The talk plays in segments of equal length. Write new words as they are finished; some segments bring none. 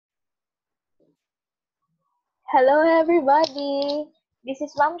Hello, everybody. This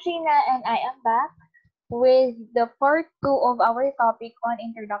is Ma'am Sheena, and I am back with the part 2 of our topic on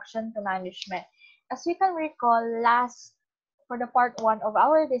Introduction to Management. As we can recall, for the part 1 of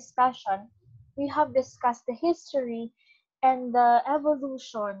our discussion, we have discussed the history and the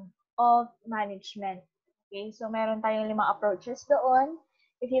evolution of management. Okay, so meron tayong 5 approaches doon,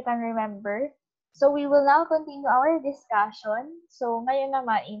 if you can remember. So we will now continue our discussion. So ngayon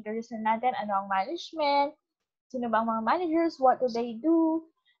naman, introduce natin ano ang management, sino ba ang mga managers, what do they do,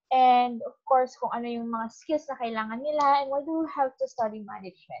 and of course, kung ano yung mga skills na kailangan nila, and why do you have to study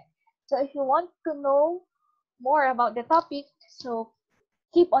management. So if you want to know more about the topic, so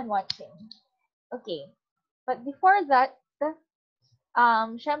keep on watching. Okay, but before that,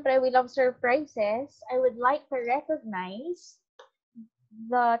 syempre, we love surprises. I would like to recognize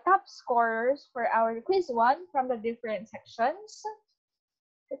the top scorers for our quiz 1 from the different sections.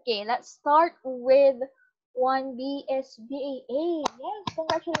 Okay, let's start with 1B SBAA. Yes,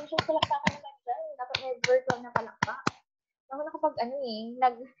 congratulations. Palakpakan naman dyan. Dapat may virtual na palakpak.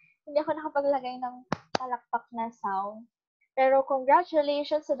 Hindi ako nakapaglagay ng palakpak na sound. Pero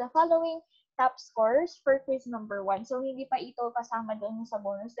congratulations to the following top scores for quiz number 1. So, hindi pa ito kasama doon sa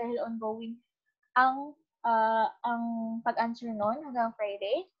bonus dahil ongoing ang pag-answer noon hanggang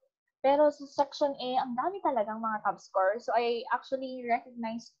Friday. Pero sa section A, ang dami talagang mga top scores. So, I actually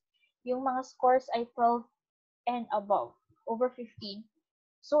recognize yung mga scores ay 12 and above, over 15.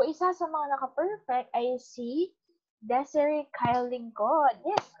 So, isa sa mga naka-perfect ay si Desiree Kyle Lingkod.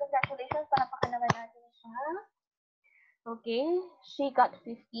 Yes, congratulations. Palapakan naman natin siya. Okay, she got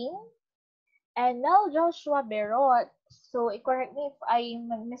 15. And Mel Joshua Berot. So, correct me if I'm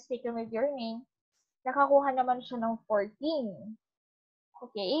mistaken with your name. Nakakuha naman siya ng 14.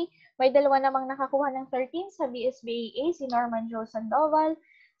 Okay, may dalawa namang nakakuha ng 13 sa BSBAA, si Norman Joe Sandoval,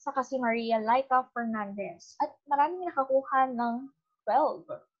 saka si Maria Laika Fernandez. At maraming nakakuha ng 12.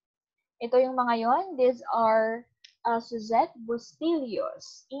 Ito yung mga yon. These are Suzette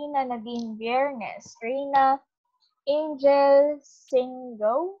Bustillos, Ina Nadine Viernes, Reina Angel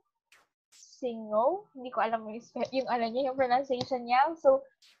Singo, hindi ko alam yung pronunciation niya. So,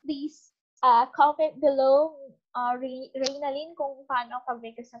 please comment below, Reynalyn, kung paano ang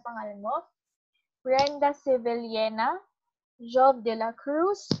pagbigkas ng pangalan mo. Brenda Civiliana, Job de la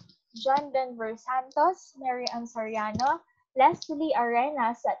Cruz, John Denver Santos, Mary Ann Soriano, Leslie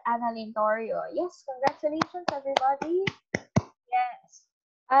Arenas, at Annalyn Torio. Yes, congratulations everybody. Yes.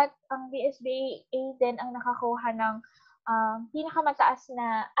 At ang BSBA din ang nakakuha ng pinakamataas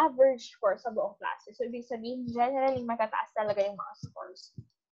na average score sa buong klase. So, ibig sabihin, generally, matataas talaga yung mga scores.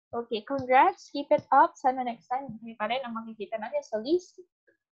 Okay, congrats. Keep it up. Sana next time, hindi pa rin ang makikita natin sa list.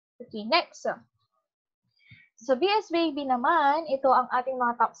 Okay, next. So, BSBAB naman, ito ang ating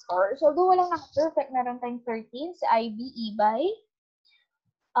mga top scores. Although walang naka-perfect, meron tayong 13 si IB Ibay.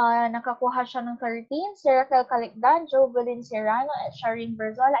 Nakakuha siya ng 13. Si Raquel Calicdan, Jovelyn Serrano, at Shireen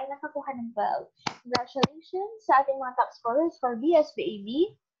Berzola ay nakakuha ng 12. Congratulations sa ating mga top scorers for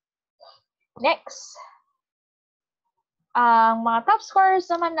BSBAB. Next. Ang mga top scorers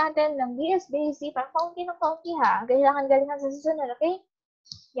naman natin ng BSBAC, parang kaunti ng kaunti ha. Galingan sa susunod, okay?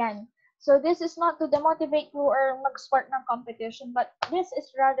 Yan. So, this is not to demotivate you or mag-sport ng competition, but this is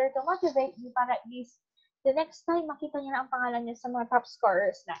rather to motivate you para at least the next time makita niyo na ang pangalan niya sa mga top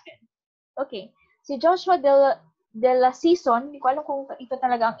scorers natin. Okay. Si Joshua de la Season, hindi ko alam kung ito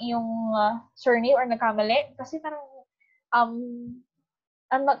talaga ang iyong surname or nagkamali. Kasi parang,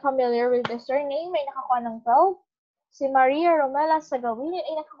 I'm not familiar with the surname. May nakakuha ng 12. Si Maria Romela Sagawin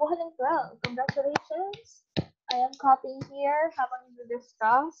ay nakakuha ng 12. Congratulations! I am copying here habang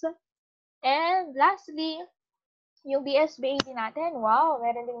discuss. And lastly, yung BSBAD natin, wow,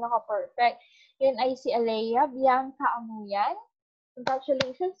 meron din naka-perfect. Yun ay si Alea Bianca Amuyan.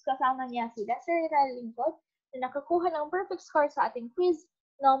 Congratulations! Kasama niya si Desiree Lingkod na nakakuha ng perfect score sa ating quiz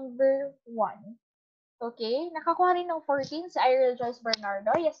number 1. Okay, nakakuha rin ng 14 si Irel Joyce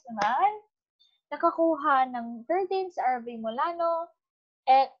Bernardo. Yes naman. Nakakuha ng 13 si RV Molano.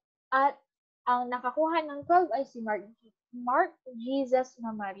 At ang nakakuha ng 12 ay si Mark Jesus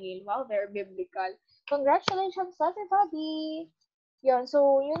Mamaril. Wow, very biblical. Congratulations everybody! Yun,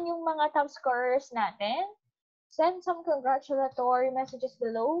 so yun yung mga top scorers natin. Send some congratulatory messages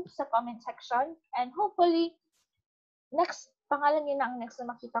below sa comment section. And hopefully, pangalan nyo na ang next na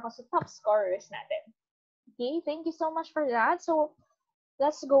makita ko sa top scorers natin. Okay, thank you so much for that. So,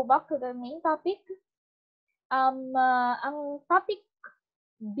 let's go back to the main topic. Ang topic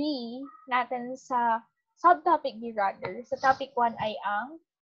B natin sa subtopic B rather, sa topic 1 ay ang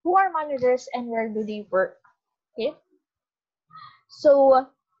who are managers and where do they work? Okay? So,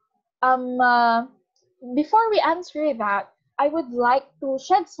 Before we answer that, I would like to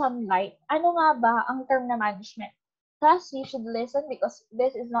shed some light. Ano nga ba ang term na management? Plus, you should listen because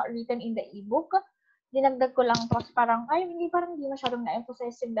this is not written in the ebook. Dinagdag ko lang to kasi parang, parang hindi masyadong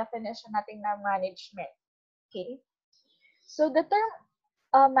na-emphasize yung definition natin ng management. Okay? So, the term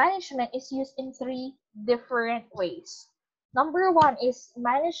management is used in 3 different ways. Number 1 is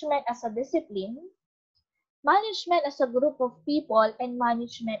management as a discipline, management as a group of people, and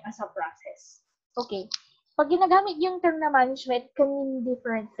management as a process. Okay. Pag ginagamit yung term na management, can mean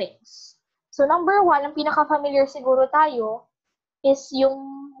different things. So, number 1, ang pinaka-familiar siguro tayo is yung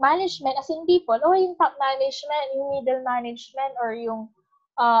management as in people, o yung top management, yung middle management, or yung,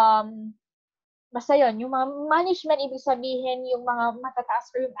 basta yun, yung mga management, ibig sabihin yung mga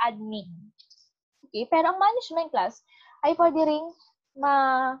matataas or yung admin. Okay? Pero ang management class ay pwede ring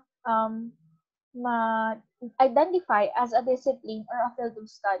ma-identify as a discipline or a field of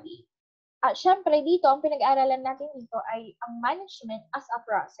study. At syempre, dito, ang pinag-aaralan natin dito ay ang management as a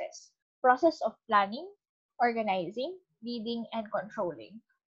process. Process of planning, organizing, leading, and controlling.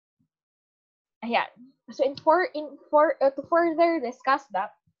 Ayan. So, to further discuss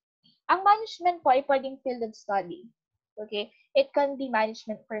that, ang management po ay pwedeng field of study. Okay? It can be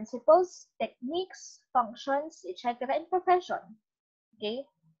management principles, techniques, functions, etc., and profession. Okay?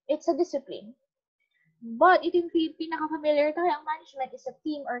 It's a discipline. But ito yung pinaka-familiar tayo, ang management is a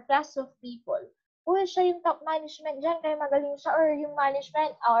team or class of people. Uy, siya yung top management dyan, kaya magaling siya, or yung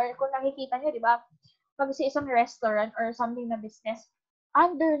management, or kung nakikita nyo, di ba, pag sa isang restaurant or something na business,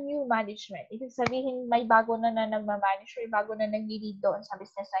 under new management. Ibig sabihin, may bago na nagmamanage, may bago na nag-lead doon sa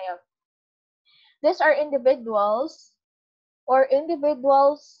business na yun. These are individuals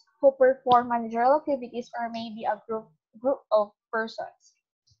who perform managerial activities or maybe a group of persons.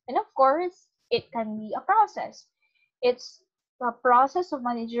 And of course, it can be a process. It's the process of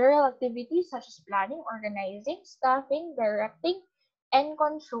managerial activities such as planning, organizing, staffing, directing, and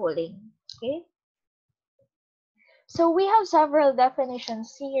controlling. Okay? So we have several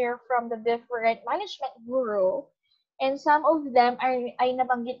definitions here from the different management guru, and some of them ay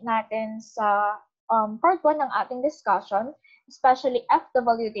nabanggit natin sa part 1 ng ating discussion, especially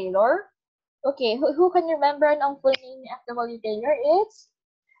F.W. Taylor. Okay, who can remember ang full name ni F.W. Taylor? It's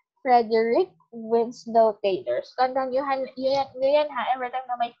Frederick Winslow Taylor. So, tandaan nyo yan ha, every time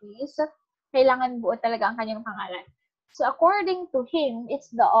na may quiz, kailangan buo talaga ang kanyang pangalan. So, according to him,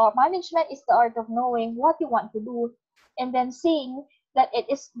 management is the art of knowing what you want to do and then seeing that it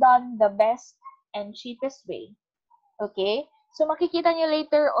is done the best and cheapest way. Okay? So, makikita nyo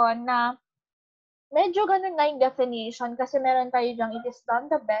later on na medyo ganun na yung definition kasi meron tayo dyang it is done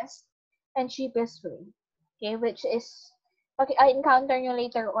the best and cheapest way. Okay? Which is encounter nyo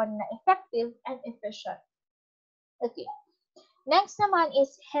later on na effective and efficient. Okay. Next naman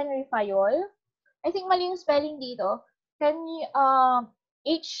is Henry Fayol. I think mali yung spelling dito.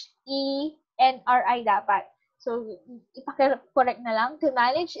 H-E-N-R-I dapat. So, ipakorect na lang. To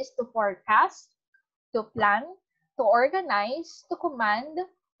manage is to forecast, to plan, to organize, to command,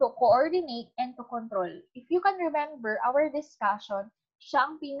 to coordinate, and to control. If you can remember our discussion, siya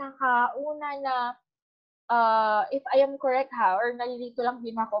ang pinakauna na if I am correct ha, or nalilito lang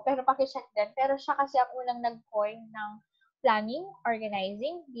din ako, pero pakicheck din. Pero siya kasi ang unang nag-coin ng planning,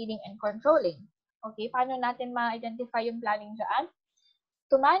 organizing, leading, and controlling. Okay, paano natin ma-identify yung planning dyan?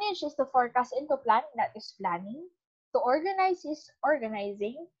 To manage is to forecast and to plan, that is planning. To organize is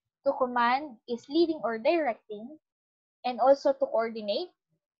organizing. To command is leading or directing. And also to coordinate.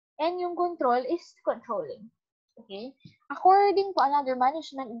 And yung control is controlling. Okay? According to another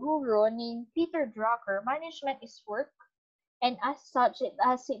management guru named Peter Drucker, management is work, and as such, it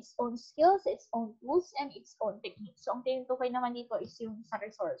has its own skills, its own tools, and its own techniques. So, ang tinutukoy naman dito is yung sa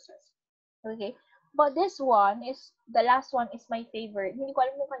resources. Okay? But this one is, the last one is my favorite. Hindi ko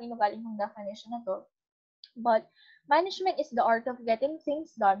alam kung kanino galing yung definition na to. But, management is the art of getting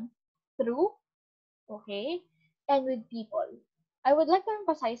things done through, okay, and with people. I would like to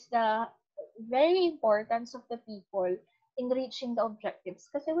emphasize the very importance of the people in reaching the objectives.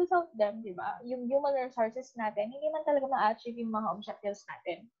 Kasi without them, di ba, yung human resources natin, hindi man talaga ma-achieve yung mga objectives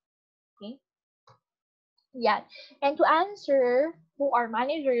natin. Okay? Yan. And to answer who are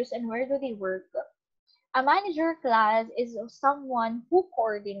managers and where do they work, a manager class is someone who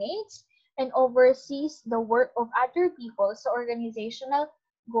coordinates and oversees the work of other people so organizational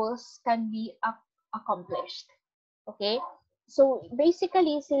goals can be accomplished. Okay? So,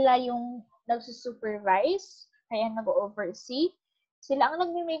 basically, sila yung nagsusupervise, kaya nag-oversee. Sila ang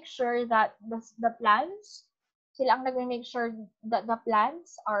nag-make sure that sila ang nag-make sure that the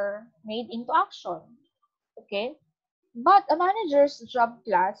plans are made into action. Okay? But a manager's job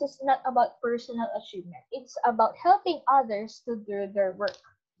class is not about personal achievement. It's about helping others to do their work.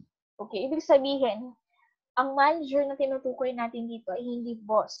 Okay, ibig sabihin, ang manager na tinutukoy natin dito ay hindi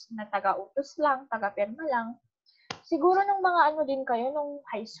boss na taga-utos lang, taga-pirma lang. Siguro nung mga ano din kayo, nung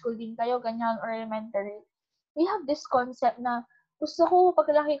high school din kayo, ganyan, or elementary, we have this concept na gusto ko,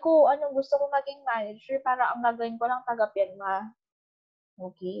 paglaki ko, gusto ko maging manager para ang gagawin ko lang taga-pirma.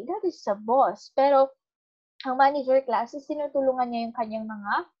 Okay, that is sa boss. Pero, ang manager class is tinutulungan niya yung kanyang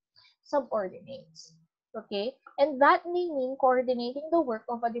mga subordinates. Okay? And that may mean coordinating the work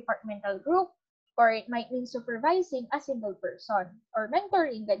of a departmental group, or it might mean supervising a single person, or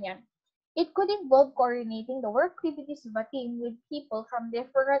mentoring, ganyan. It could involve coordinating the work activities of a team with people from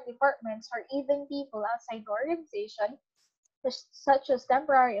different departments or even people outside the organization, such as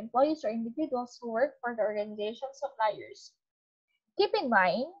temporary employees or individuals who work for the organization's suppliers. Keep in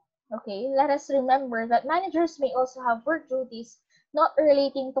mind, okay, let us remember that managers may also have work duties not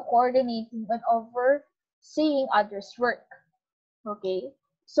relating to coordinating and overseeing others' work. Okay?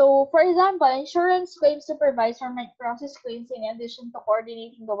 So, for example, insurance claims supervisor might process claims in addition to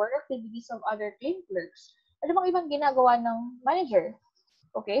coordinating the work activities of other claim clerks. Ano bang ibang ginagawa ng manager?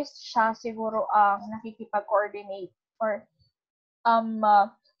 Okay? Siya siguro ang nakikipag-coordinate or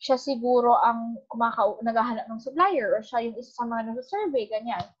siya siguro ang naghahanap ng supplier or siya yung isa sa mga nagsasurvey,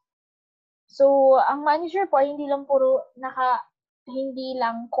 ganyan. So, ang manager po ay hindi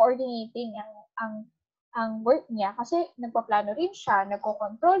lang coordinating ang work niya kasi nagpaplano rin siya,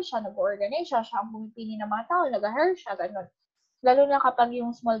 nagko-control siya, nag-organize siya, siya ang pumipili ng mga tao, nag-hire siya, ganun. Lalo na kapag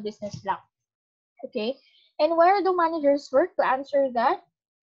yung small business lang. Okay? And where do managers work? To answer that,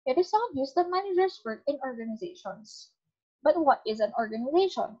 it is obvious that managers work in organizations. But what is an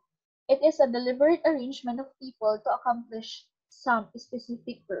organization? It is a deliberate arrangement of people to accomplish some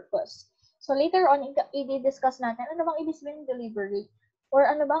specific purpose. So later on, i-discuss natin ano bang ibig sabihin ng deliberate or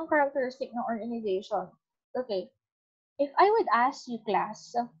ano bang characteristic ng organization. Okay. If I would ask you,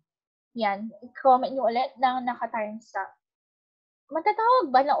 class, yan, comment nyo ulit na naka-timestamp. Matatawag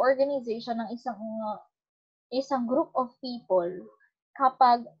ba na organization ng isang group of people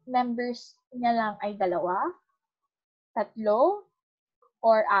kapag members niya lang ay 2, 3,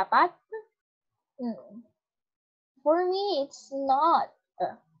 or 4? For me, it's not.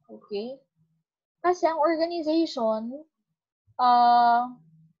 Okay? Kasi ang organization,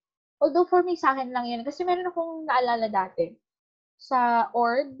 although for me, sa akin lang yun. Kasi meron akong naalala dati sa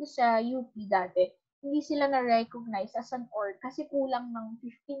org, sa UP dati. Hindi sila na-recognize as an org kasi kulang ng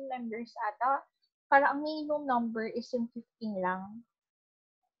 15 members ata. Para ang minimum number is yung 15 lang.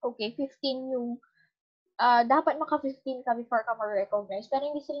 Okay, 15 yung dapat maka-15 ka before ka ma-recognize. Pero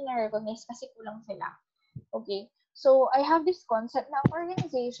hindi sila na-recognize kasi kulang sila. Okay? So, I have this concept na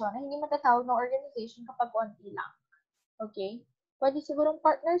organization na hindi matatawag na organization kapag konti lang. Okay? Pwede sigurong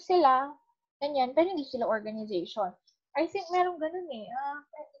partner sila, ganyan, pero hindi sila organization. I think merong ganun eh.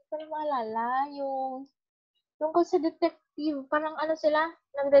 Hindi ko na maalala. Yung sa detective, parang ano sila,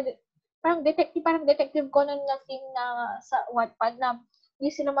 parang detective Conan na scene na sa Wattpad na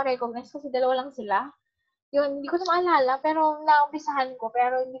hindi sila ma-recognize kasi 2 lang sila. Yun, hindi ko na maalala, pero naumpisahan ko,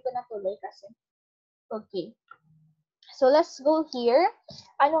 pero hindi ko natuloy kasi. Okay. So, let's go here.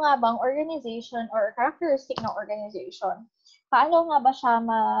 Ano nga bang organization or characteristic ng organization? Paano nga ba siya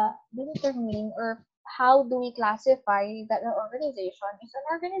ma-determine or how do we classify that an organization is an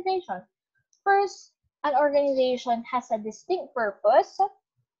organization? First, an organization has a distinct purpose.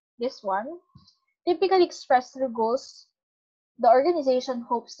 This one, typically expressed through goals the organization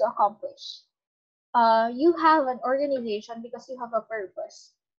hopes to accomplish. You have an organization because you have a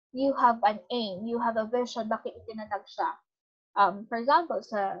purpose. You have an aim. You have a vision. Bakit itinatag siya? For example,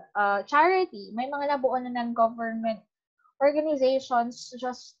 sa charity, may mga nabuo na ng government organizations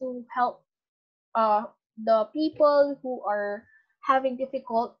just to help the people who are having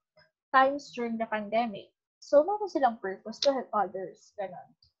difficult times during the pandemic. So, meron silang purpose to help others.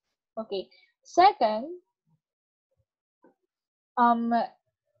 Ganon. Okay. Second,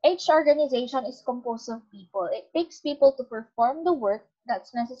 each organization is composed of people. It takes people to perform the work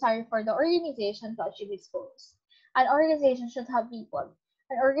that's necessary for the organization to achieve its goals. An organization should have people.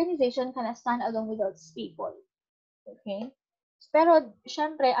 An organization cannot stand alone without its people. Okay? Pero,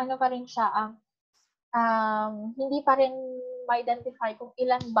 syempre, ano pa rin siya, hindi pa rin ma-identify kung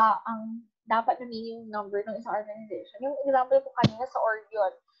ilan ba ang dapat na minimum number ng isang organization. Yung example ko kanina sa org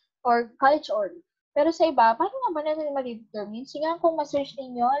yun, or college org. Pero sa iba, paano nga ba natin ma-determine? Sige nga, kung ma-search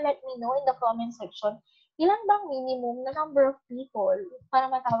ninyo, let me know in the comment section, ilan bang minimum na number of people para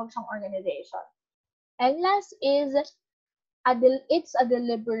matawag siyang organization? And last is, it's a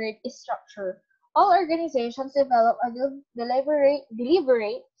deliberate structure. All organizations develop a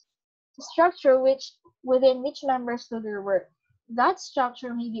deliberate structure within which members do their work. That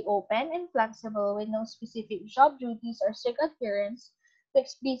structure may be open and flexible with no specific job duties or strict adherence to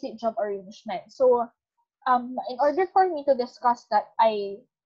explicit job arrangement. So, in order for me to discuss that, I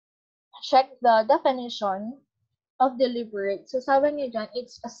checked the definition of deliberate. So, sabi niyo dyan,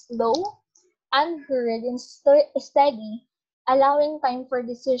 it's a slow, unhurried, and steady, allowing time for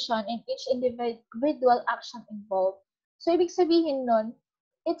decision and each individual action involved. So, ibig sabihin nun,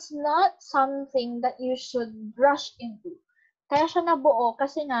 it's not something that you should rush into. Kaya siya nabuo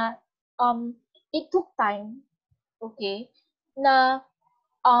kasi nga, it took time, okay, na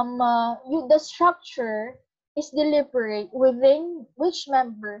the structure is deliberate within which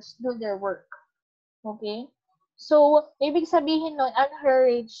members do their work. Okay? So, ibig sabihin nun,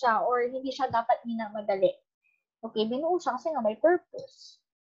 unhurried siya or hindi siya dapat minamadali. Okay, binuo siya kasi nga may purpose.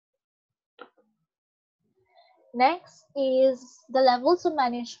 Next is the levels of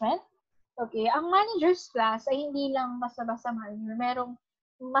management. Okay, ang manager's class ay hindi lang basta-basta manager. Merong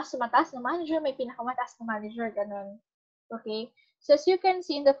mas mataas na manager, may pinakamataas na manager, ganun. Okay, so as you can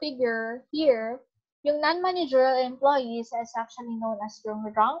see in the figure here, yung non-managerial employees is actually known as yung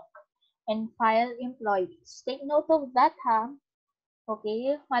rank and file employees. Take note of that, ha?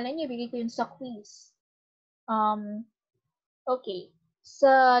 Okay, malay niyo, bigay ko yun sa quiz. Okay,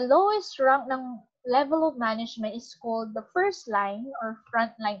 sa lowest rank ng level of management is called the first line or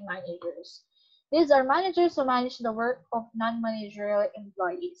frontline managers. These are managers who manage the work of non-managerial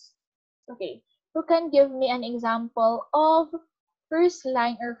employees. Okay, who can give me an example of first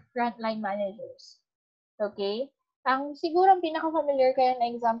line or frontline managers? Okay, ang siguro ang pinaka-familiar kayo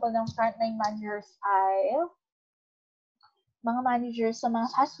na example ng frontline managers ay mga managers sa mga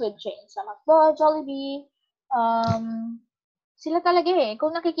fast food chains, sa McDo, Jollibee, sila talaga eh.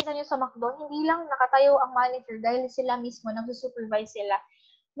 Kung nakikita niyo sa McDo, hindi lang nakatayo ang manager dahil sila mismo nagsusupervise sila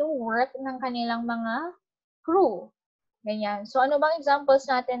ng work ng kanilang mga crew. Ganyan. So, ano bang examples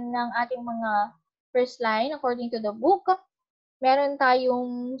natin ng ating mga first line according to the book? Meron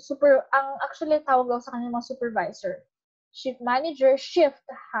tayong actually tawag daw sa kanilang mga supervisor. Shift manager, shift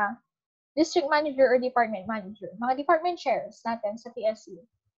ha. District manager or department manager. Mga department chairs natin sa PSU.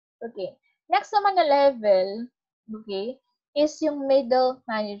 Okay. Next naman na level, okay, is yung middle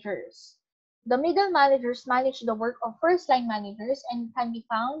managers. The middle managers manage the work of first-line managers and can be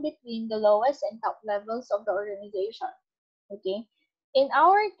found between the lowest and top levels of the organization. Okay? In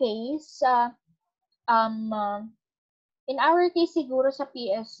our case, siguro sa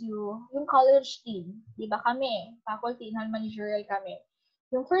PSU, yung college team, di ba kami, faculty, non-managerial kami.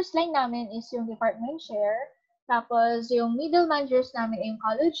 Yung first line namin is yung department chair, tapos yung middle managers namin ay yung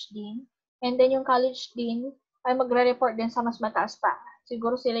college dean, and then yung college dean ay magre-report din sa mas mataas pa.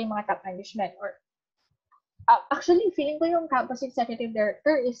 Siguro sila yung mga top management or actually, feeling ko yung campus executive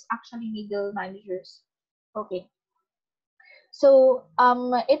director is actually middle managers. Okay. So,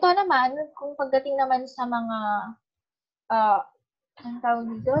 ito naman, kung pagdating naman sa mga ang tawag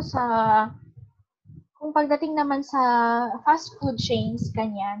dito kung pagdating naman sa fast food chains,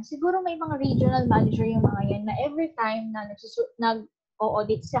 ganyan, siguro may mga regional manager yung mga yan na every time na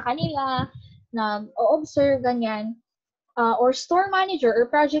nag-o-audit sa kanila, nag-o-observe, ganyan, or store manager, or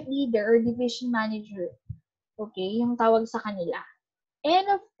project leader, or division manager. Okay, yung tawag sa kanila. And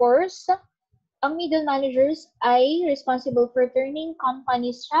of course, ang middle managers ay responsible for turning company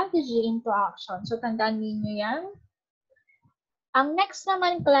strategy into action. So, tandaan niyo yan. Ang next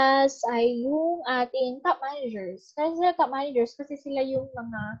naman class ay yung ating top managers. Kasi sila top managers kasi sila yung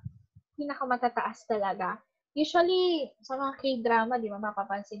mga pinakamatataas talaga. Usually, sa mga K-drama, di ba,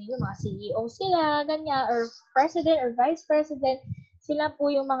 mapapansin niyo, mga CEO sila, ganyan, or president or vice president, sila po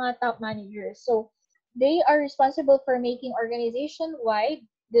yung mga top managers. So, they are responsible for making organization-wide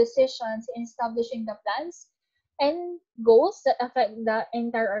decisions in establishing the plans and goals that affect the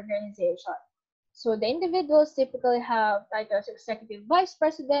entire organization. So, the individuals typically have titles executive vice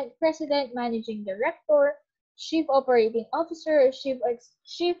president, president, managing director, chief operating officer, or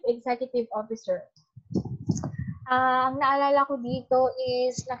chief executive officer. Ang naalala ko dito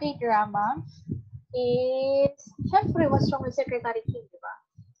is, drama is, syempre, What's Wrong with Secretary Kim, di ba?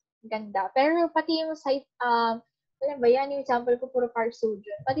 Ganda. Pero pati yung site, alam ba yan, yung example ko, puro Park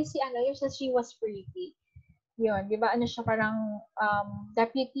Soo-joon. Pati si, yung sa She Was Pretty. Yun, di ba, siya parang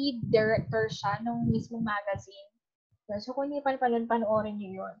deputy director siya nung mismong magazine. So, kung hindi pa panoorin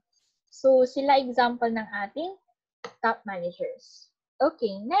niyo yun. So, sila example ng ating top managers.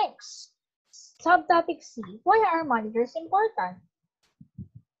 Okay, next. Subtopic C, why are managers important?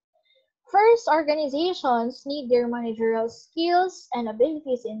 First, organizations need their managerial skills and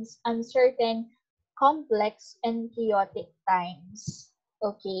abilities in uncertain complex and chaotic times.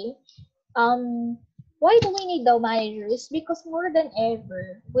 Okay? Why do we need the managers? Because more than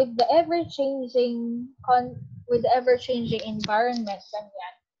ever, with the ever-changing environment,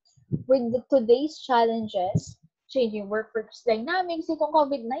 ganyan, with today's challenges, changing workforce dynamics, itong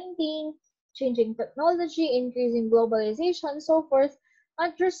COVID-19, changing technology, increasing globalization, so forth,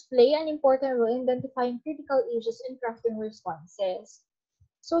 managers play an important role in identifying critical issues and crafting responses.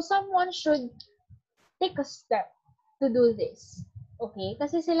 So someone should take a step to do this. Okay?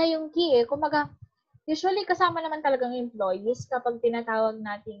 Kasi sila yung key eh. Kumaga, usually kasama naman talagang employees kapag tinatawag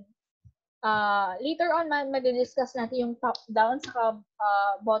nating later on mag-discuss natin yung top-down saka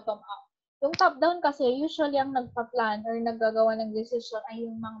bottom-up. Yung top-down kasi usually ang nagpa-plan or naggagawa ng decision ay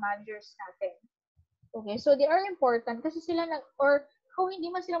yung mga managers natin. Okay? So they are important kasi sila or kung hindi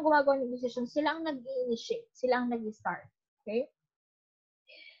man silang gumagawa ng decision, sila ang nag-initiate, sila ang nag-start. Okay?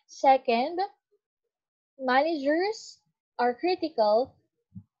 Second, managers are critical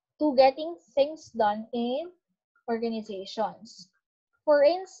to getting things done in organizations. For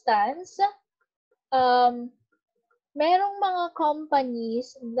instance, merong mga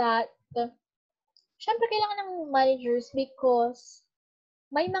companies that syempre kailangan ng managers because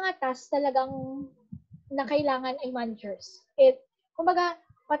may mga tasks talagang na kailangan ay managers. Kumbaga,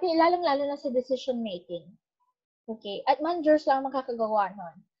 pati lalong-lalo na sa decision making. Okay? At managers lang makakagawa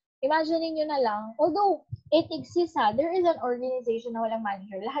nun. Imagine niyo na lang, although it exists there is an organization na walang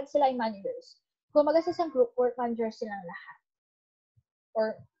manager. Lahat sila ay managers. Kumbaga sa isang group work, managers silang lahat.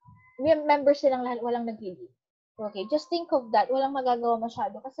 Or members silang lahat, walang nag-lead. Okay, just think of that. Walang magagawa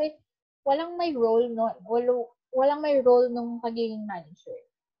masyado kasi walang may role nun. Walang may role nung pagiging manager.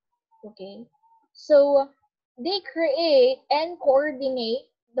 Okay? So, they create and coordinate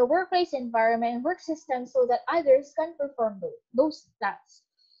the workplace environment and work system so that others can perform those tasks.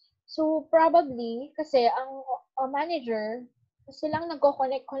 So, probably, kasi ang manager, silang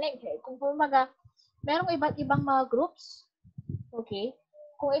nagko-connect eh. Kung kumaga, merong iba't ibang mga groups. Okay?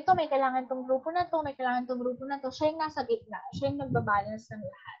 Kung ito, may kailangan tong grupo na to, may kailangan tong grupo na to, siya yung nasa gitna. Siya yung nagbabalance ng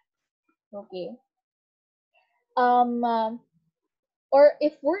lahat. Okay? Or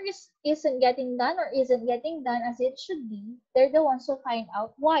if work isn't getting done or isn't getting done as it should be, they're the ones who find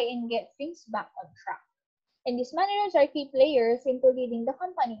out why and get things back on track. And these managers are key players into leading the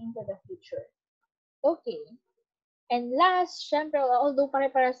company into the future. Okay. And last, syempre, although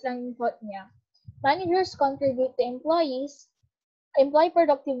pare-paras lang yung thought niya, managers contribute to employee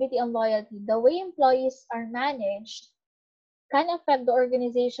productivity and loyalty. The way employees are managed can affect the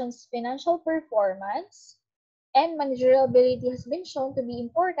organization's financial performance, and managerial ability has been shown to be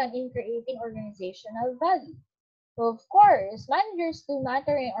important in creating organizational value. So of course, managers do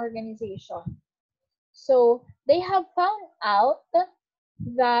matter in organization. So they have found out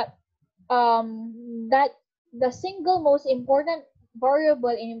that that the single most important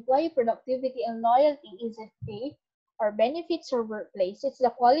variable in employee productivity and loyalty isn't pay or benefits or workplace. It's the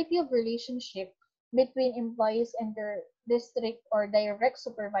quality of relationship between employees and their district or direct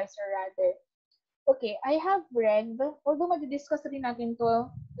supervisor rather. Okay, I have read, although mag-discuss rin natin to,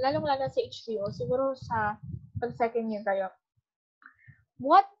 lalong-lalo sa HTO, siguro sa pag-second year kayo.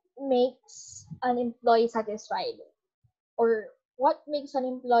 What makes an employee satisfied? Or what makes an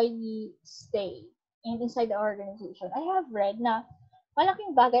employee stay inside the organization? I have read na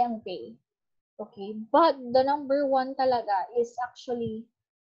malaking bagay ang pay. Okay, but the number one talaga is actually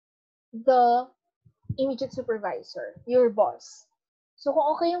the immediate supervisor, your boss. So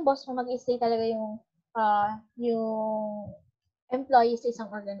kung okay yung boss mo, mag-stay talaga yung employee sa isang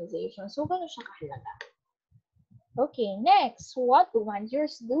organization. So gano'n siya kahalaga. Okay, next, what do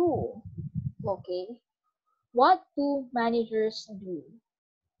managers do? Okay, what do managers do?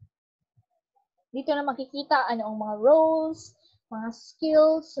 Dito na makikita ano ang mga roles, mga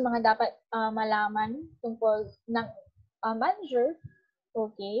skills, mga dapat malaman tungkol ng manager,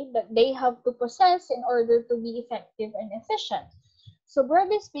 okay, that they have to possess in order to be effective and efficient. So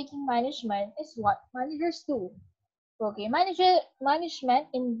broadly speaking, management is what managers do. Okay, management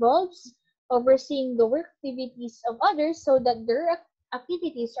involves overseeing the work activities of others so that their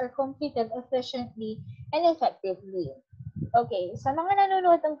activities are completed efficiently and effectively. Okay, sa mga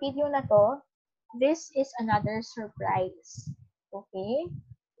nanonood ng video na to, this is another surprise. Okay?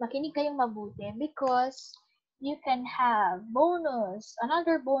 Makinig kayong mabuti because you can have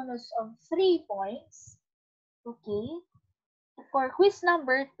another bonus of 3 points. Okay? For quiz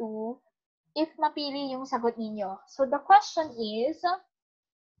number 2, if mapili yung sagot ninyo. So the question is,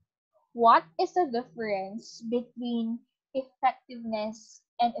 what is the difference between effectiveness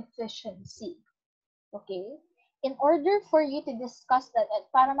and efficiency? Okay? in order for you to discuss that at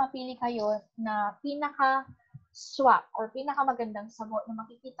para mapili kayo na pinaka-swak or pinaka-magandang sagot na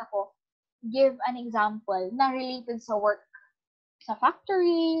makikita ko, give an example na related sa work. Sa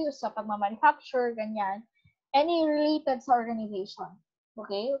factory, sa pagmamanufacture, ganyan. Any related sa organization.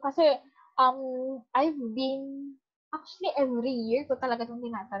 Okay? Kasi, I've been, actually every year ko talaga itong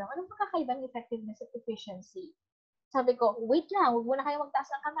tinatanong, anong magkakaiba ng effectiveness at efficiency? Sabi ko, wait lang, huwag muna kayo magtaas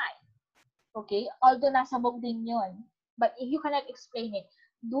ng kamay. Okay? Although nasa book din yun. But if you cannot explain it,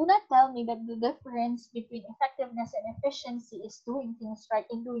 do not tell me that the difference between effectiveness and efficiency is doing things right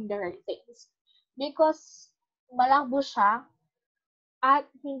and doing the right things. Because malabo siya at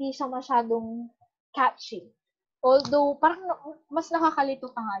hindi siya masyadong catchy. Although, parang mas nakakalito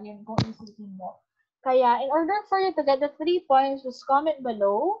pa nga yun kung isipin mo. Kaya, in order for you to get the 3 points, just comment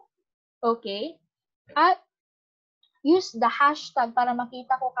below. Okay? At use the hashtag para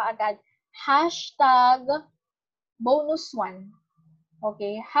makita ko kaagad. Hashtag bonus1.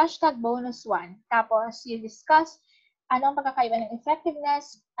 Okay? Hashtag bonus1. Tapos, you discuss anong pagkakaiba ng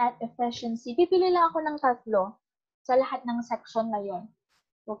effectiveness at efficiency. Pipili lang ako ng 3 sa lahat ng section na yon.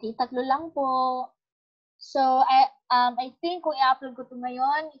 Okay? 3 lang po. So, I think kung i-upload ko ito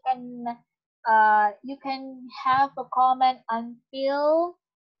ngayon, you can have a comment until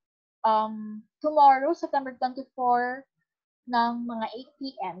tomorrow, September 24, ng mga 8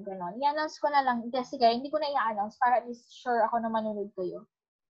 p.m. Ganon. I-announce ko na lang. Kasi hindi ko na i-announce para at least sure ako na manunod kayo.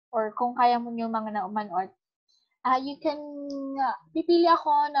 Or kung kaya mo yung mga na-manood. You can, pipili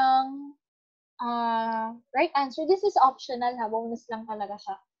ako ng right answer. This is optional ha. Bonus lang talaga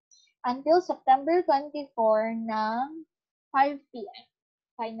siya. Until September 24 ng 5 p.m.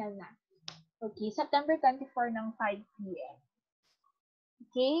 Final na. Okay, September 24 ng 5 p.m.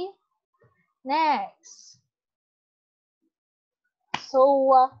 Okay? Next. So,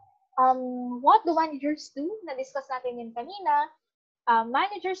 what do managers do? Na-discuss natin yun kanina.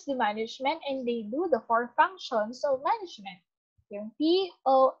 Managers do management and they do the 4 functions of management. Yung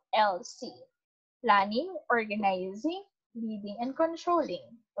POLC. Planning, organizing, leading, and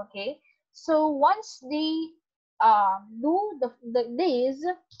controlling. Okay? So, once they do these,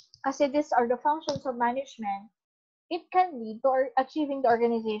 kasi these are the functions of management, it can lead to achieving the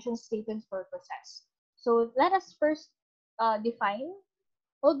organization's stated purposes. So, let us first define.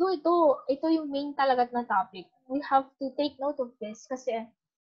 Although ito yung main talaga na topic, we have to take note of this kasi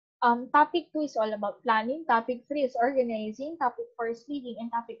topic 2 is all about planning, topic 3 is organizing, topic 4 is leading,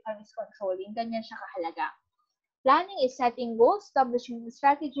 and topic 5 is controlling. Ganyan siya kahalaga. Planning is setting goals, establishing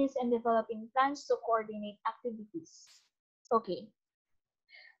strategies, and developing plans to coordinate activities. Okay.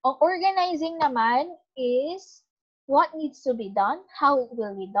 Ang organizing naman is what needs to be done, how it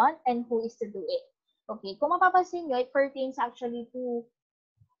will be done, and who is to do it. Okay. Kung mapapansin nyo, it pertains actually to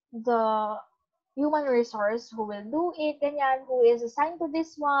the human resource who will do it, ganyan, who is assigned to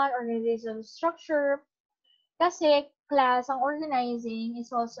this one, organizational structure. Kasi class, ang organizing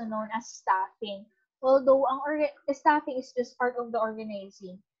is also known as staffing. Although, ang staffing is just part of the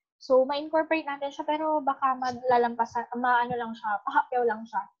organizing. So, ma-incorporate natin siya, pero baka malalampasan, maano lang siya, pahapyaw lang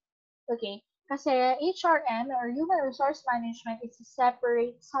siya. Okay? Kasi HRM, or Human Resource Management, is a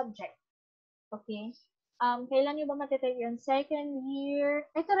separate subject. Okay? Kailan nyo ba matitake yun? Second year?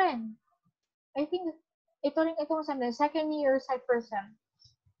 Ito rin. I think, itong second year, side person.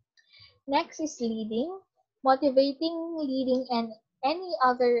 Next is leading, motivating, leading, and any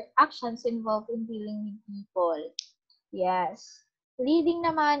other actions involved in dealing with people. Yes. Leading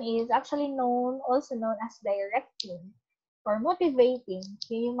naman is actually also known as directing or motivating.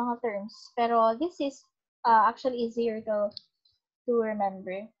 Yun yung mga terms. Pero this is actually easier to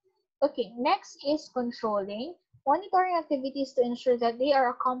remember. Okay, next is controlling, monitoring activities to ensure that they are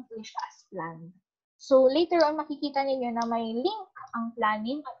accomplished as planned. So, later on, makikita ninyo na may link ang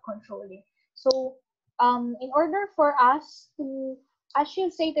planning at controlling. So, in order for us to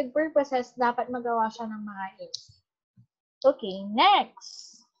achieve stated purposes, dapat magawa siya ng mga hits. Okay,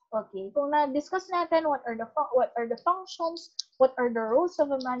 next. Okay, kung na-discuss natin what are the functions, what are the roles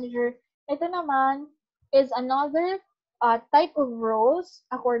of a manager, ito naman is another type of roles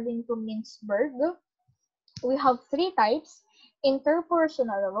according to Mintzberg. We have 3 types: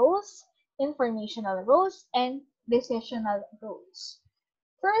 interpersonal roles, informational roles, and decisional roles.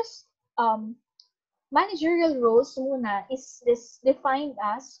 First, managerial roles muna is defined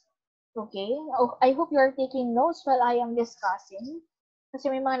as, okay, I hope you are taking notes while I am discussing. Kasi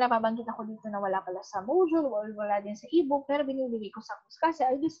may mga napabanggit ako dito na wala pala sa module, wala din sa ebook, pero binibigay ko sa quiz kasi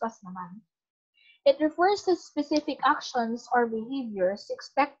I discuss naman. It refers to specific actions or behaviors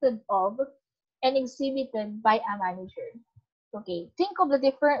expected of and exhibited by a manager. Okay, think of the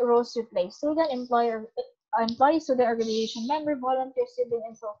different roles you play: student, employer, employees, student organization member, volunteer, student,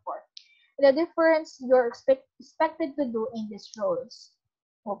 and so forth. The difference you're expected to do in these roles.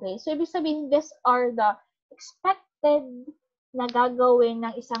 Okay, so ibig sabihin, these are the expected na gagawin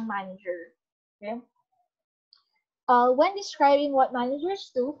ng isang manager. Okay? When describing what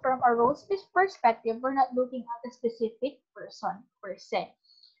managers do from a role perspective, we're not looking at a specific person per se,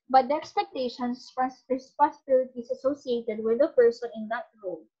 but the expectations, responsibilities associated with the person in that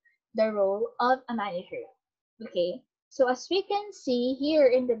role, the role of a manager. Okay, so as we can see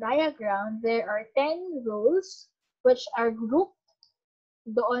here in the diagram, there are 10 roles which are grouped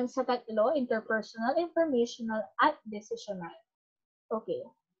doon sa tatlo, interpersonal, informational, at decisional. Okay.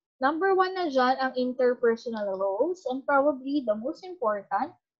 Number 1 na dyan ang interpersonal roles, and probably the most important,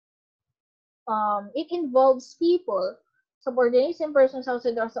 it involves people, subordinates and persons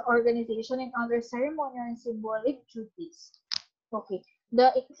outside the organization, and other ceremonial and symbolic duties. Okay. The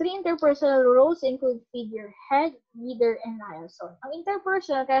 3 interpersonal roles include figurehead, leader, and liaison. Ang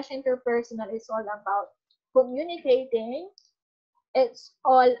interpersonal, kaya siya interpersonal, is all about communicating. It's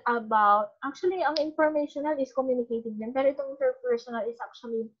all about, actually, ang informational is communicating din, pero itong interpersonal is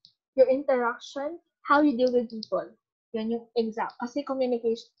actually your interaction, how you deal with people. Yan yung exact. Kasi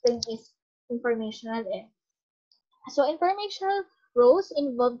communication is informational eh. So, informational roles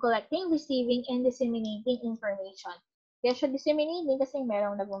involve collecting, receiving, and disseminating information. Kaya siya disseminating kasi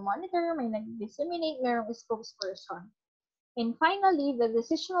merong nag-monitor, may nag-disseminate, merong spokesperson. And finally, the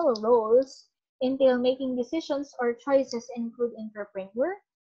decisional roles entail making decisions or choices include entrepreneur,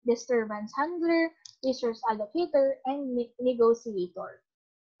 disturbance handler, resource allocator, and negotiator.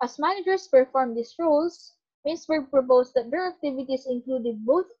 As managers perform these roles, Winsberg proposed that their activities included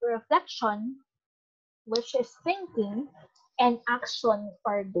both reflection, which is thinking, and action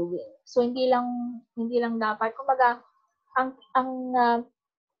or doing. So hindi lang dapat, kumbaga, ang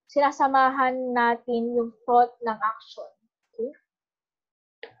sinasamahan natin yung thought ng action. Okay?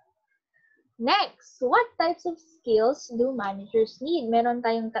 Next, what types of skills do managers need? Meron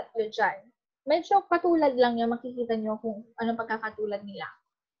tayong tatlo dyan. Medyo katulad lang yan, makikita nyo kung anong pagkakatulad nila.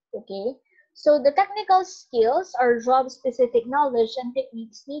 Okay? So, the technical skills are job-specific knowledge and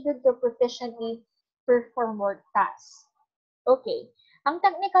techniques needed to proficiently perform work tasks. Okay. Ang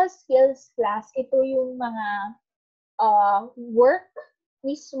technical skills class, ito yung mga work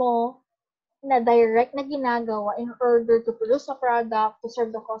mismo na direct na ginagawa in order to produce a product, to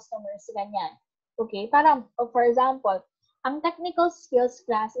serve the customers, ganyan. Okay, parang, for example, ang technical skills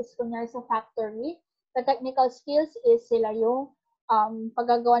class is kunyari sa factory. The technical skills is sila yung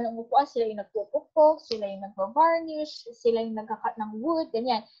paggagawa ng upuan, sila yung nagpupukpok, sila yung nagpo-varnish, sila yung nagkakat ng wood,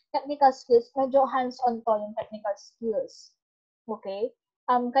 ganyan. Technical skills, medyo hands-on to yung technical skills. Okay?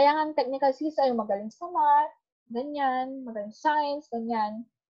 Kaya nga ang technical skills ay magaling sa math, ganyan, magaling science, ganyan.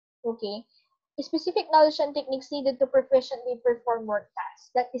 Okay? Specific knowledge and techniques needed to proficiently perform work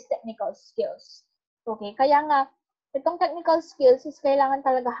tasks. That is technical skills. Okay, kaya nga, itong technical skills is kailangan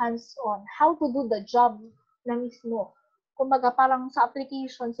talaga hands-on. How to do the job na mismo. Kumbaga, parang sa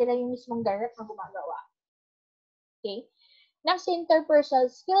application, sila yung mismong direct na gumagawa. Okay? Next, interpersonal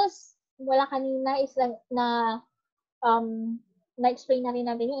skills. Wala kanina is na-explain na rin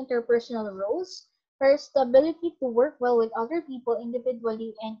natin yung interpersonal roles. First, the ability to work well with other people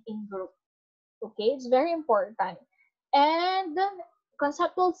individually and in group. Okay, it's very important. And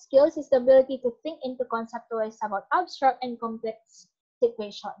conceptual skills is the ability to think and to conceptualize about abstract and complex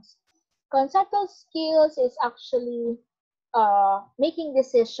situations. Conceptual skills is actually making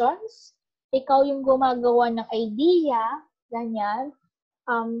decisions. Ikaw yung gumagawa ng idea, ganyan.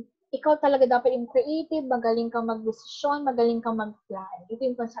 Ikaw talaga dapat yung creative, magaling kang mag-desisyon, magaling kang mag-plan. Ito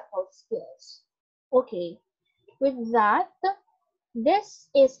yung conceptual skills. Okay. With that, this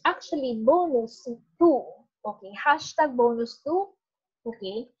is actually bonus 2. Okay, hashtag bonus 2.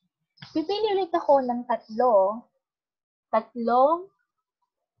 Okay. Pipili ulit ako ng tatlong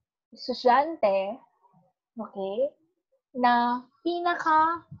estudyante, okay, na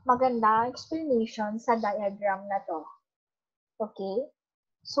pinaka maganda explanation sa diagram na to. Okay?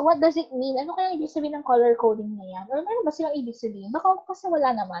 So, what does it mean? Ano kaya ibig sabihin ng color coding na yan? Or ano ba silang ibig sabihin? Baka kasi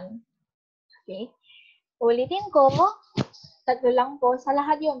wala naman. Okay? Ulitin ko, tatlo lang po. Sa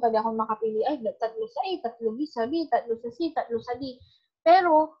lahat yun, pwede akong makapili, ay, tatlo sa A, tatlo sa B, tatlo sa C, tatlo sa D.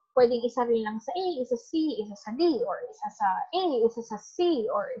 Pero, pwedeng isa rin lang sa A, isa sa C, isa sa D, or isa sa A, isa sa C,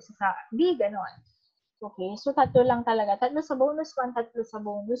 or isa sa D, gano'n. Okay, so tatlo lang talaga. Tatlo sa bonus 1, tatlo sa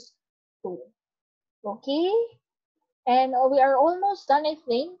bonus 2. Okay? And we are almost done, I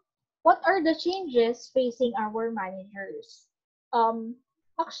think. What are the changes facing our managers?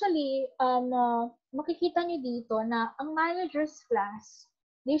 Actually, makikita nyo dito na ang managers class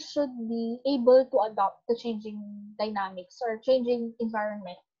they should be able to adapt to changing dynamics or changing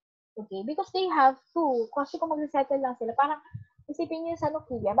environment. Okay? Because they have to. Kasi kung mag-settle lang sila, parang isipin niyo sa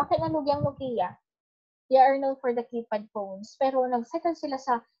Nokia. Bakit nalugi ang Nokia? They are known for the keypad phones. Pero nag-settle sila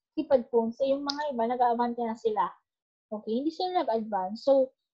sa keypad phones, yung mga iba, nag-aabante na sila. Okay? Hindi sila nag-advance.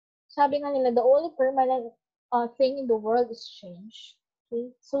 So, sabi nga nila, the only permanent thing in the world is change.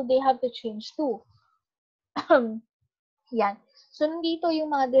 Okay? So, they have to change too. Yan. So, nandito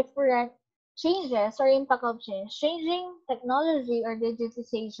yung mga different changes or impact of change. Changing technology or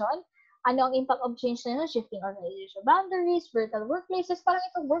digitization. Ano ang impact of change na yun? Shifting organizational boundaries, virtual workplaces. Parang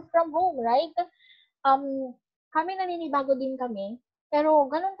ito, work from home, right? Kami naninibago din kami. Pero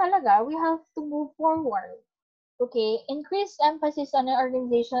ganun talaga, we have to move forward. Okay? Increased emphasis on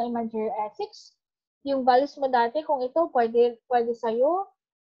organizational and managerial ethics. Yung values mo dati, kung ito pwede sa'yo,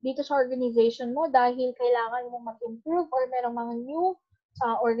 dito sa organization mo dahil kailangan mo mag-improve or merong mga new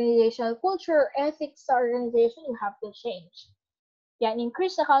organizational culture, ethics sa organization, you have to change. Yan,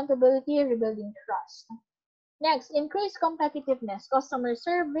 increase accountability, rebuilding trust. Next, increase competitiveness, customer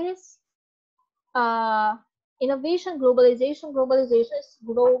service, innovation, globalization. Globalization is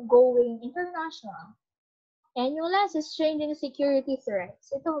going international. And yung last is changing security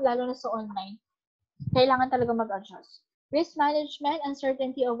threats. Ito, lalo na sa online. Kailangan talaga mag-adjust. Risk management,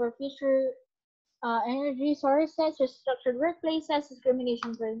 uncertainty over future energy sources, restructured workplaces,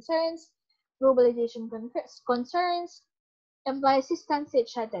 discrimination concerns, globalization concerns, employee assistance,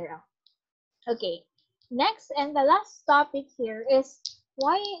 etc. Okay. Next, and the last topic here is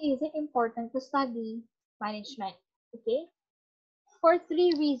why is it important to study management? Okay. For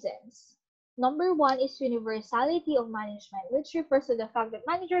 3 reasons. Number 1 is universality of management, which refers to the fact that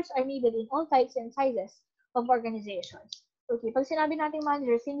managers are needed in all types and sizes of organizations. Okay, pag sinabi natin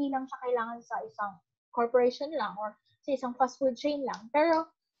managers, hindi lang siya kailangan sa isang corporation lang or sa isang fast food chain lang. Pero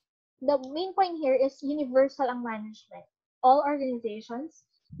the main point here is universal ang management. All organizations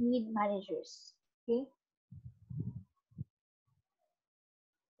need managers. Okay?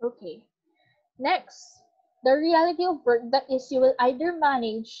 Okay. Next, the reality of work that is you will either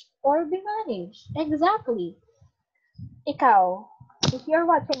manage or be managed. Exactly. Ikaw, if you're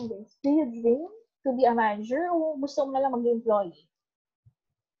watching this, do you dream to be a manager o gusto mo na lang maging employee?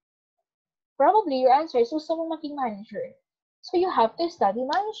 Probably your answer is gusto mo maging manager. So you have to study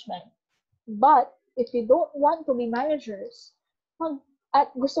management. But if you don't want to be managers at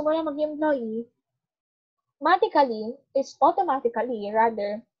gusto mo lang maging employee, automatically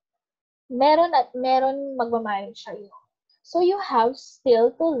rather, meron magmamanage sa'yo. So you still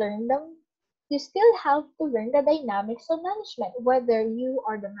have to learn the dynamics of management, whether you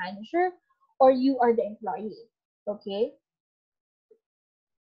are the manager or you are the employee. Okay?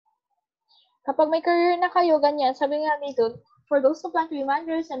 Kapag may career na kayo, ganyan, sabi nga dito, for those who plan to be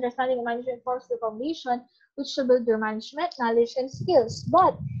managers, understanding management forms the foundation which will build your management knowledge and skills.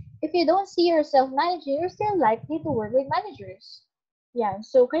 But if you don't see yourself managing, you're still likely to work with managers. Yan.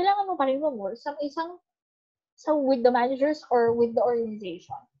 So, kailangan mo pa rin mag-work with the managers or with the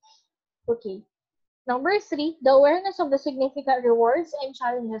organization. Okay. Number 3, the awareness of the significant rewards and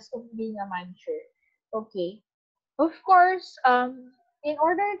challenges of being a manager. Okay. Of course, in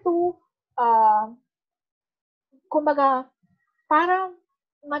order to, kumbaga, para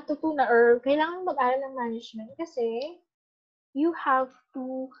matutunan or kailangan mag-aral ng management kasi you have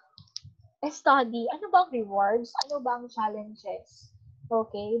to study ano ba ang rewards, ano ba ang challenges,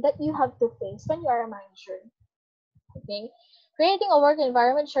 okay, that you have to face when you are a manager. Okay? Creating a work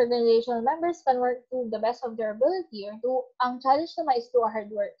environment where organizational members can work to the best of their ability or ang challenge naman is do a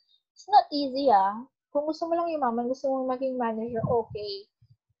hard work. It's not easy, ah. Kung gusto mo lang yumaman, gusto mo maging manager, okay.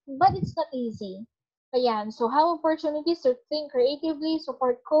 But it's not easy. Ayan, so have opportunities to think creatively,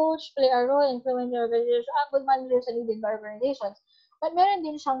 support coach, play a role, influence your organization. Good managers are needed by organizations. But meron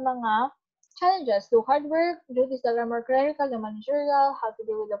din siyang mga challenges. Do hard work, duties that are more clerical than managerial, how to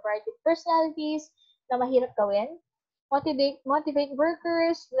deal with a variety of personalities na mahirap gawin. Motivate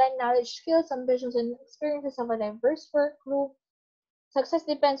workers, lend knowledge, skills, ambitions, and experiences of a diverse work group. Success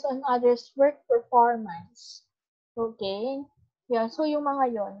depends on others' work performance. Okay? Yeah, so yung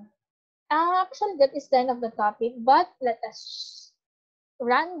mga yon. Actually, that is the end of the topic, but let us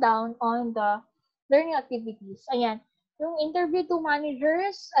run down on the learning activities. Ayan. Yung interview to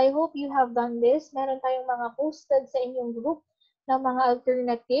managers, I hope you have done this. Meron tayong mga posted sa inyong group ng mga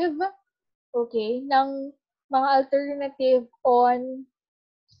alternative. Okay? Ng mga alternative on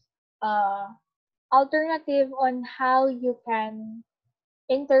how you can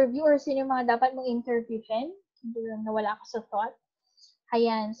interview or sino yung mga dapat mong interviewin. Hindi lang nawala ako sa thought.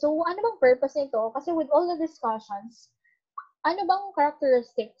 Ayan. So, ano bang purpose nito? Kasi with all the discussions, ano bang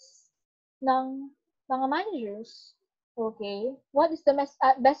characteristics ng mga managers? Okay? What is the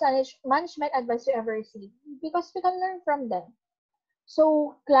best management advice you ever received? Because we can learn from them.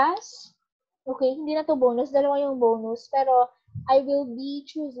 So, class, okay, hindi na to bonus. Dalawa yung bonus. Pero, I will be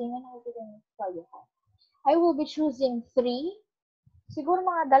choosing, ano ko tell you? I will be choosing 3. Siguro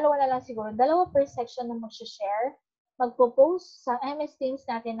mga dalawa na lang siguro. Dalawa per section na mag-share. Magpo-post sa MS Teams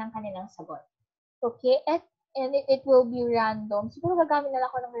natin ng kanilang sagot. Okay? And it will be random. Siguro gagamit na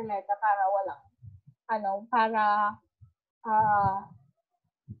lang ako ng relata para walang,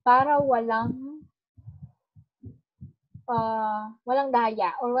 para walang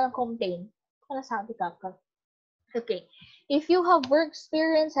daya or walang complaint. Ano sabi ka? Okay. If you have work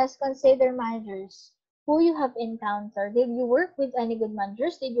experience as consider managers, who you have encountered, did you work with any good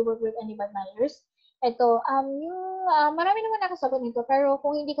managers? Did you work with any bad managers? Ito, marami naman nakasagot nito, pero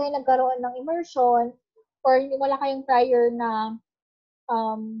kung hindi kayo nagkaroon ng immersion or wala kayong prior na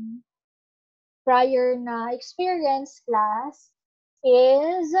experience class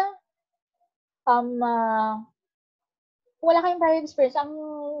is wala kayong prior experience, ang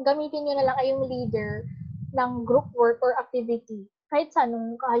gamitin nyo na lang ay yung leader ng group work or activity. Kahit sa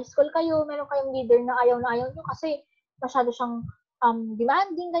nung high school kayo, meron kayong leader na ayaw nyo kasi masyado siyang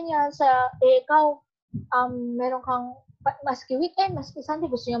demanding ganyan sa ikaw meron kang maski weekend, maski Sunday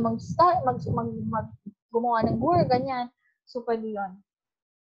gusto niya gumawa ng work ganyan. So pwede 'yon.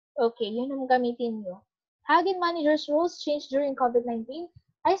 Okay, yun ang gamitin nyo. How did managers' roles change during COVID-19?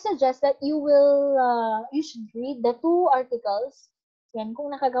 I suggest that you should read the 2 articles. Yan,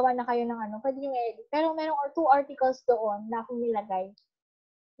 kung nakagawa na kayo ng pwede nyo i-edit. Pero merong 2 articles doon na akong nilagay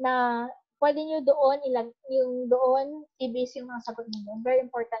na pwede nyo doon i-base yung mga sagot ninyo. Very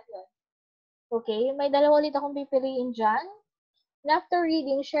important yun. Okay, may dalawa ulit akong pipiliin dyan. And after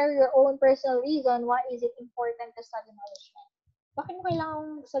reading, share your own personal reason why is it important to study management. Bakit mo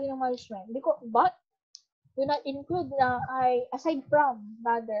kailangan study ng management? But do not include aside from,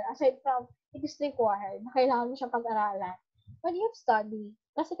 it is required na kailangan mo siyang pag-aralan. Why do you have study?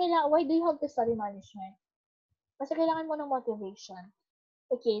 Kasi why do you have to study management? Kasi kailangan mo ng motivation.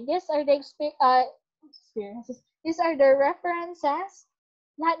 Okay, these are the experiences. These are the references.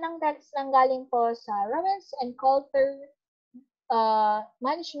 Lahat ng text nang galing po sa Romans and Culture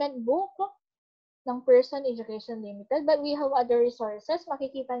Management book ng Person Education Limited. But we have other resources.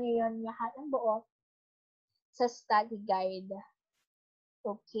 Makikita niyo yun lahat ng buo sa study guide.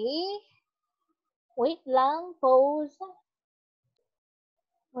 Okay. Wait lang. Pause.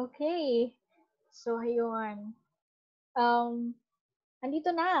 Okay. So, ayun.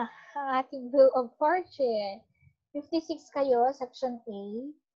 Andito na ang ating Wheel of Fortune. 56 kayo, Section A.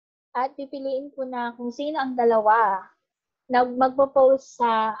 At pipiliin ko na kung sino ang dalawa na magpo-post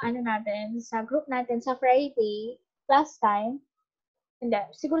sa sa group natin sa Friday, last time. Hindi,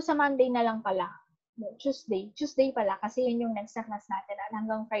 siguro sa Monday na lang pala. Tuesday pala kasi yun yung next na class natin at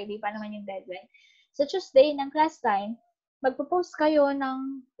hanggang Friday pa naman yung deadline. So Tuesday ng class time, magpo-post kayo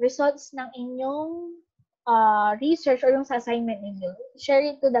ng results ng inyong research or yung sa assignment ninyo. Share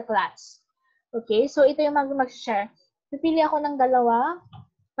it to the class. Okay, so ito yung mag-share. Pipili ako ng dalawa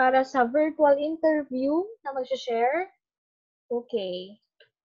para sa virtual interview na mag-share. Okay.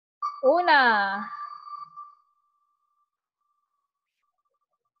 Una.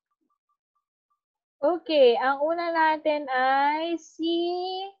 Okay, ang una natin ay si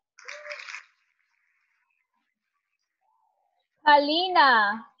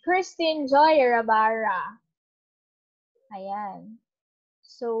Alina Christine Joy Rabara. Ayan.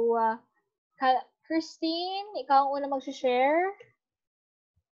 So, Christine, ikaw ang una mag-share.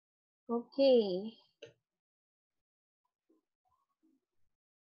 Okay.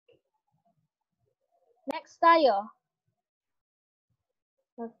 Next tayo.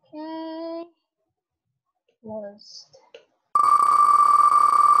 Okay. List.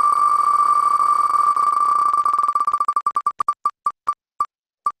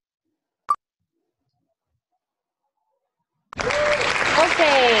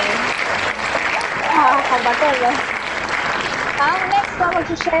 Okay. Kabato, no? Ang next na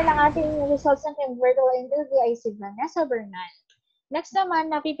mag-share ng ating results ng virtual interview ay si Vanessa Bernal. Next naman,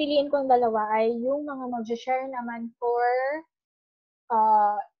 napipiliin kong dalawa ay yung mga mag-share naman for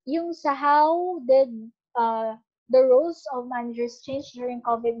yung sa how did the roles of managers change during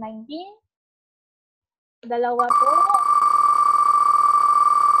COVID-19. Dalawa po.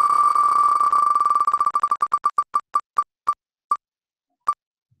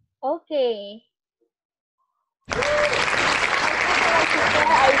 Okay.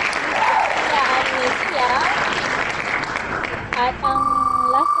 At ang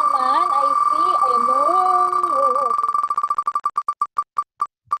last naman ay si,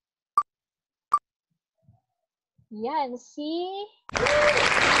 Ayan, si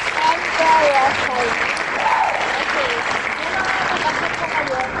Sandra Rosalina. Okay. Yung mga nabanggit ko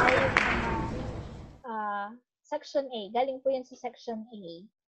ngayon ay yung mga Section A. Galing po yan sa Section A.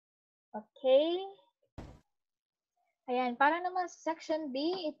 Okay. Ayan, para naman sa Section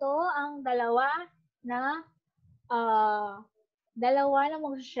B, ito ang dalawa na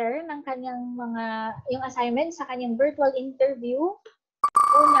mag-share ng kanyang yung assignment sa kanyang virtual interview.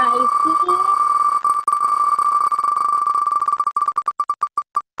 Una ay si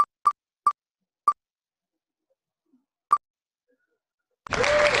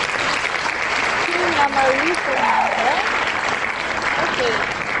Sheena Marie Fernandez. Okay.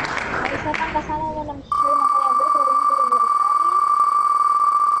 Ang isa pang kasama mo ng share ng kanyang virtual interview ay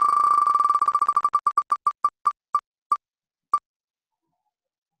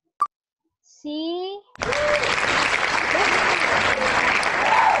si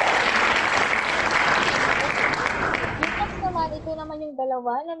ito naman yung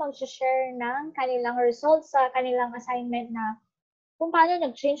dalawa na mag-share ng kanilang results sa kanilang assignment na kung paano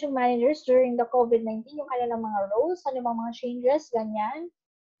nag-change yung managers during the COVID-19, yung kanilang mga roles, ano bang mga changes, ganyan.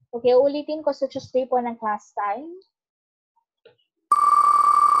 Okay, ulitin ko sa Tuesday po ng class time.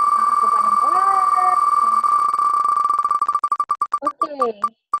 Okay.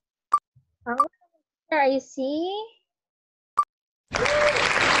 Ang answer ay si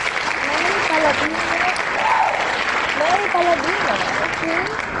Mary Palabino. Okay.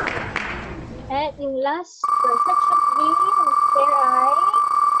 At yung last for section B, yung share ay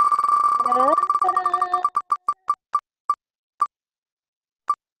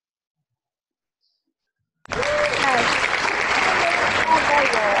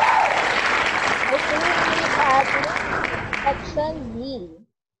section B.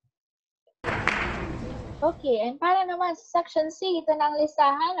 Okay, and para naman sa section C, ito na ang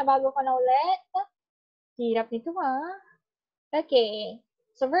listahan. Nabago ko na ulit. Hirap nito ha. Okay.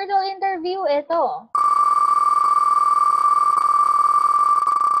 So, virtual interview, ito.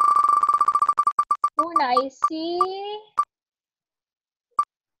 Una ay si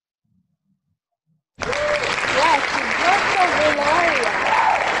Joshua Gloria.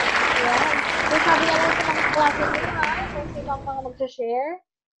 Yan. So, sabi na lang sa mga klase nyo ha, kung sino ang mga mag-share.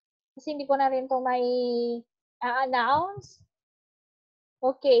 Kasi hindi ko na rin ito may announce.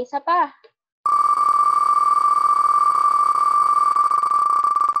 Okay, isa pa.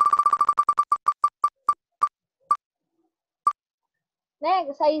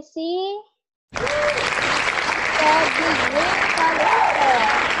 Next ay si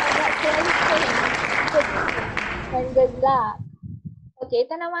and good luck. Okay,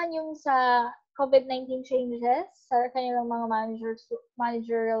 ito naman yung sa COVID-19 changes sa kanilang mga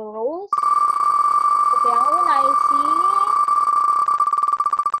managerial roles. Okay, ang una ay si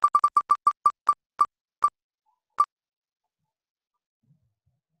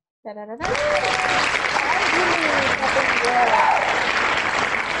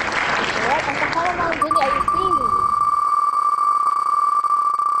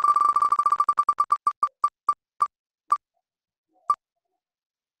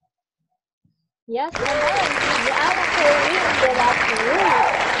yes, naman. Si Ana Corinne de la Cruz.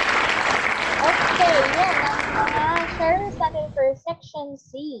 Okay, yan ang mga shares natin for section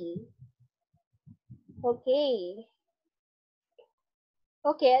C. Okay.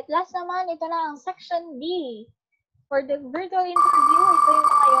 Okay, at last naman, ito na ang section D. For the virtual interview, ito yung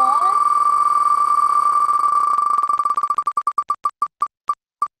mga yon.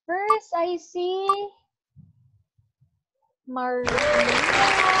 First, I see Marina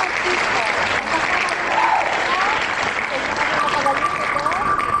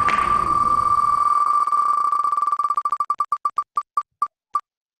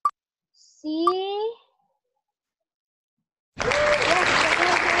si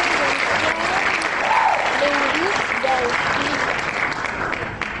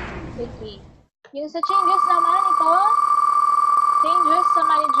okay. Yung sa changes naman, ito, changes sa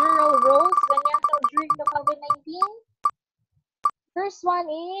managerial roles, ganyan so during the COVID-19. First one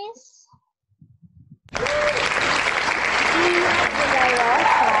is Ian de la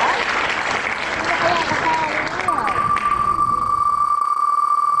Rosa. Sino kaya kasama ninyo?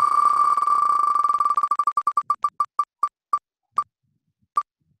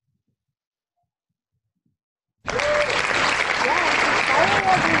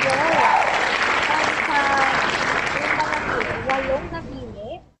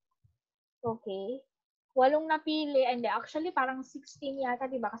 Okay. 8 napili. And actually, parang 16 yata,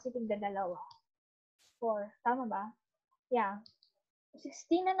 di ba? Kasi tigda-dalawa. 4. Tama ba? Yeah.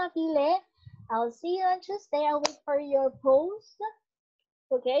 16 na napili. I'll see you on Tuesday. I'll wait for your post.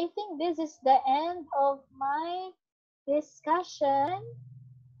 Okay, I think this is the end of my discussion.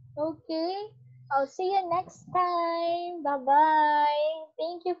 Okay. I'll see you next time. Bye-bye.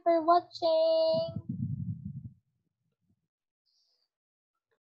 Thank you for watching.